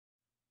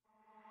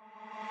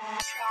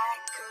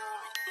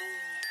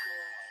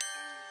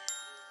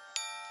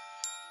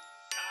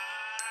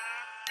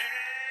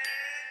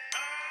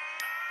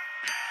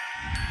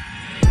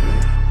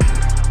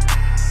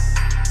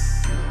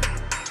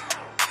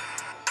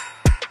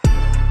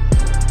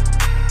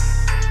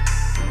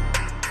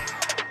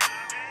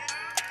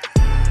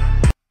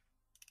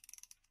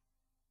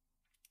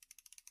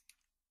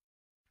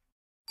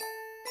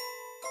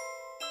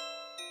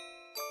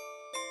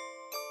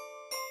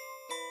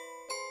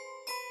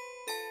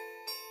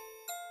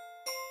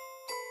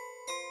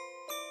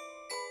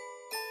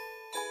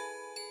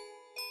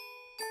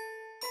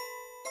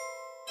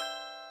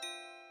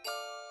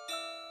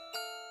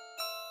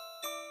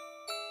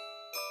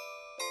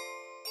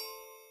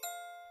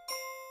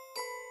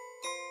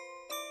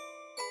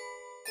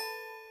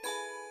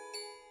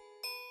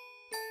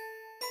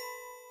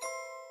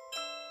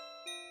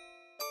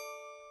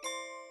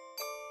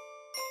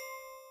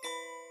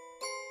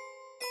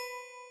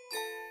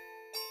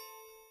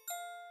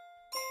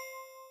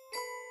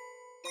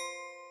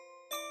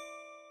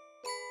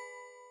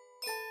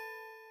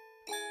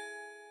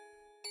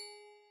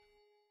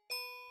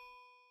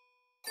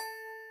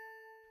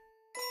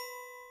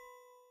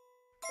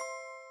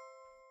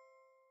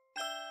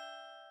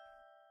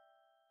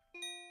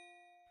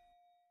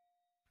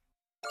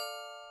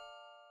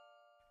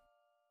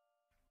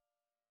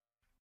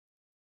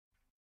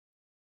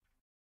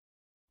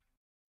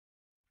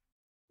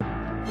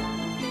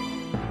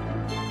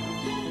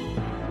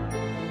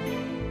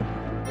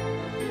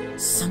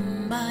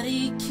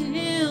Somebody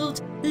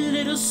killed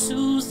little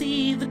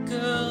Susie, the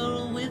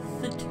girl with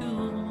the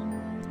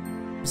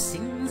tune, who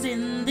sings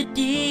in the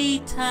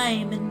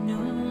daytime and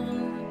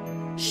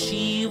noon.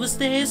 She was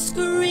there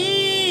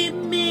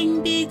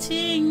screaming,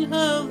 beating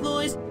her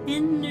voice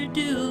in her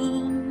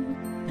doom,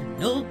 and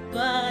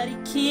nobody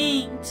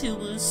came to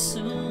us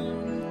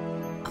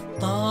soon. I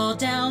fall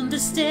down the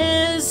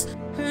stairs,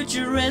 her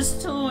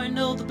dress torn,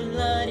 all the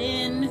blood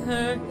in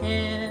her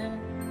hair.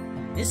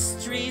 A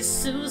mystery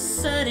so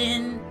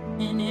sudden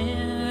in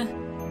air.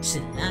 She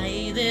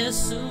lay there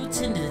so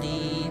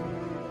tenderly,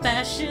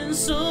 fashioned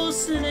so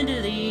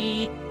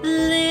slenderly,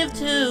 lived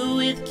her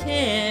with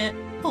care,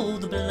 all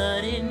the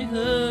blood in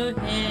her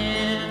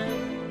hair.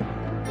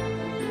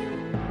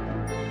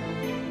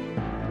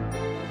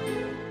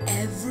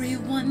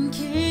 Everyone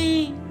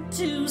came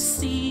to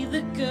see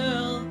the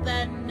girl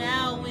that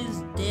now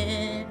is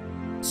dead.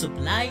 So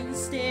blind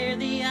stare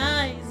the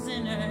eyes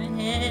in her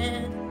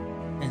head.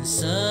 And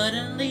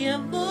suddenly a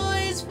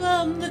voice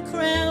from the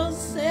crowd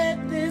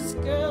said this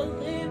girl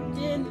lived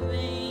in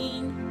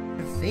vain.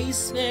 Her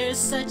face bears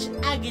such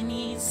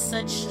agony,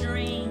 such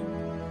strain,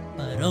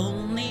 but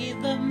only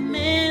the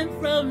man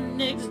from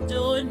next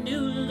door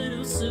knew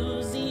little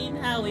Susie and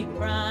how he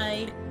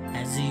cried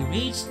as he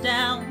reached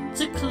down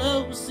to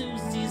close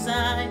Susie's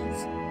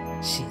eyes.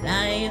 She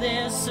lay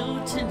there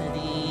so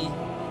tenderly,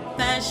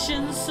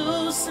 fashioned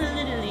so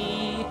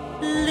slenderly,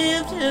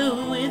 lived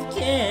her with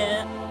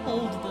care,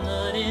 all the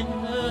blood in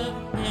her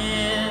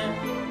hair.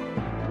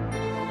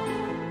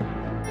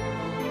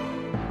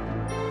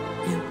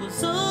 It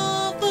was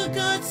all for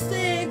God's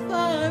sake, for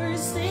her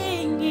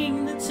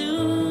singing the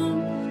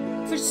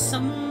tune, for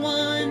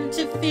someone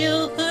to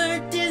feel her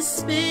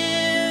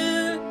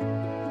despair,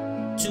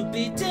 to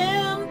be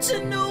damned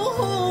to know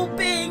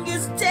hoping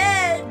is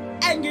dead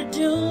and you're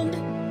doomed,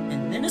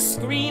 and then a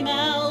scream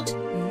out,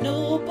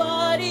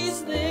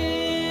 nobody's there.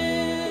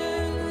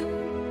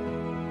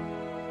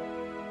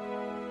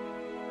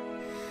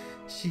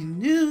 She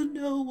knew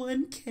no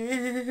one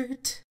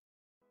cared.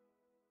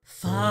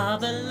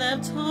 Father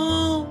left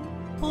home,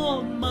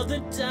 poor mother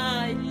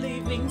died,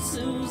 leaving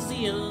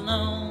Susie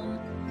alone.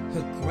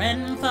 Her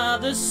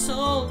grandfather's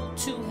soul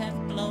to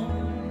have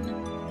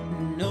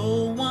blown.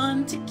 No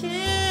one to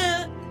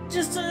care,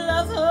 just to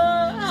love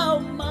her. How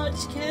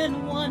much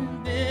can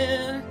one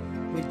bear?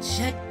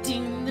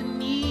 Rejecting the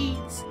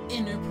needs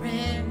in her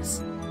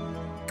prayers.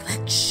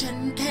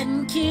 Neglection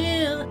can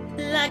kill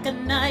like a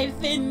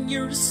knife in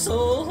your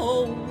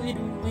soul. It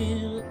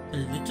will. But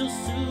little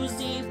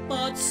Susie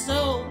fought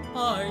so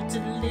hard to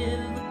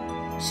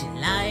live. She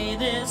lay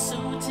there so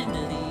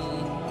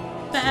tenderly,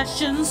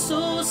 fashioned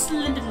so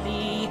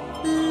slenderly,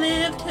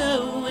 lived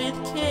her with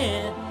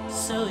care,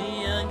 so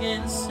young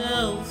and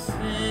so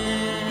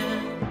fair.